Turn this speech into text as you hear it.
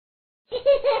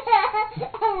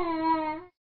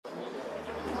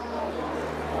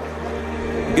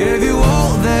Gave you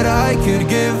all that I could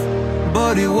give,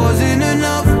 but it wasn't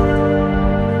enough.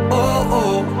 Oh,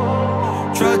 oh.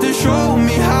 Tried to show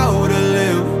me how to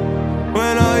live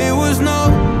when I was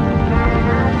numb.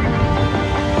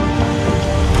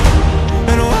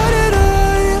 And why did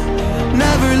I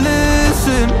never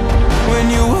listen when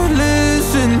you would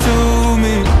listen to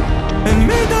me and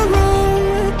make the wrong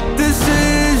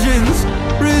decisions,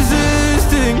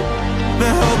 resisting the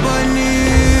help I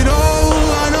need? Oh,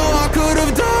 I know I could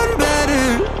have done better.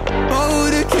 Oh,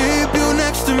 to keep you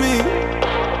next to me.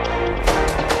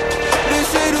 They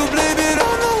say to blame it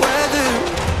on the weather.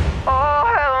 Oh,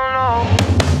 hell no.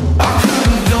 I could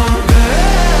have done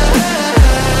better.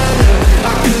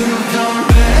 I could have done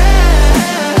better.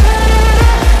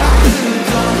 I could have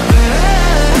done better.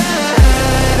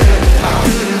 I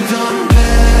could have done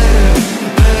better,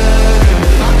 better.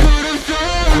 I could have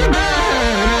done better.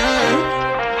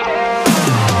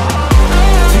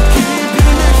 To keep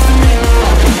you next to me.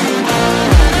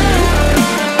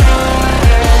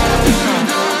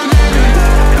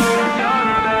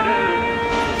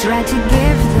 Tried to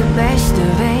give the best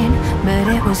of it, but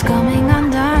it was coming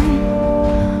undone.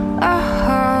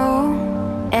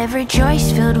 Oh, every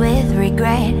choice filled with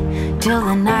regret, till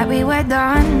the night we were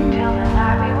done.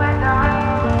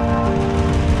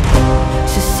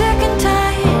 So second time